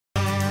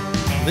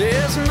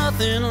There's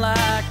nothing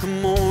like a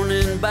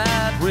morning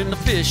bite when the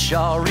fish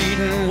are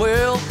eating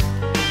well,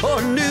 or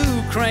a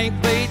new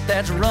crankbait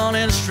that's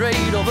running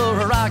straight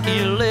over a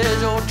rocky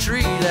ledge or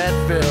tree that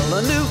fell.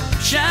 A new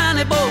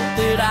shiny boat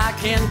that I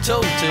can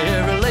tow to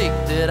every lake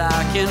that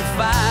I can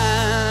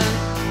find.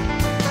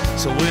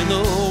 So when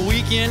the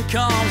weekend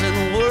comes and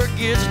the work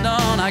gets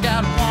done, I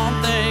got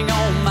one thing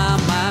on my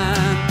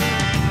mind.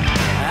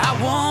 I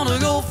wanna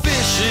go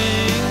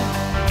fishing,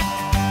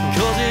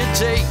 'cause it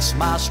takes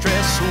my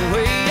stress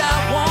away. I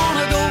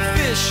wanna go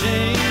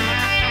fishing,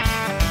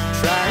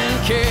 try and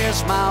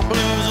cast my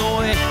blues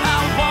away. I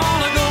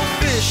wanna go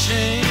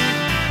fishing,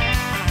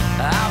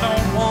 I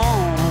don't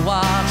wanna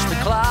watch the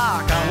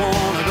clock. I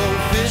wanna go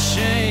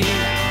fishing,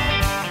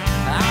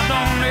 I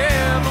don't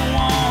ever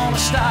wanna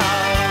stop.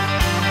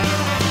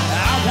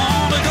 I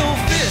wanna go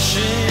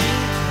fishing,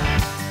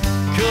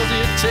 'cause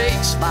it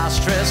takes my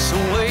stress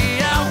away.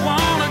 I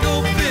wanna go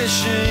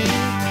fishing,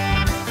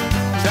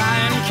 try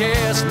and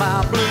cast my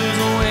blues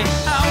away.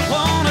 I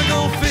wanna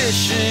go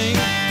fishing,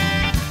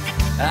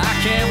 I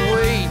can't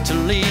wait to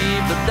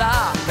leave the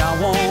dock. I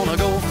wanna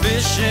go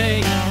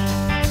fishing,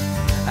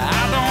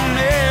 I don't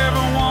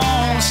ever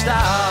wanna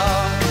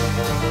stop.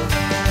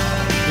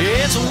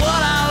 It's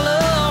what I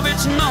love,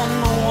 it's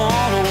number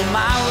one on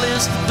my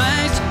list of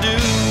things to do.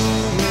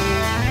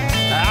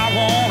 I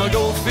wanna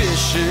go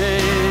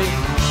fishing,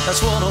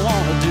 that's what I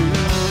wanna do.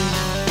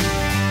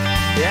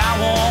 Yeah, I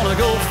wanna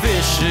go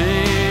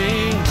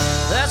fishing,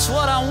 that's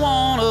what I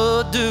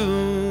wanna do.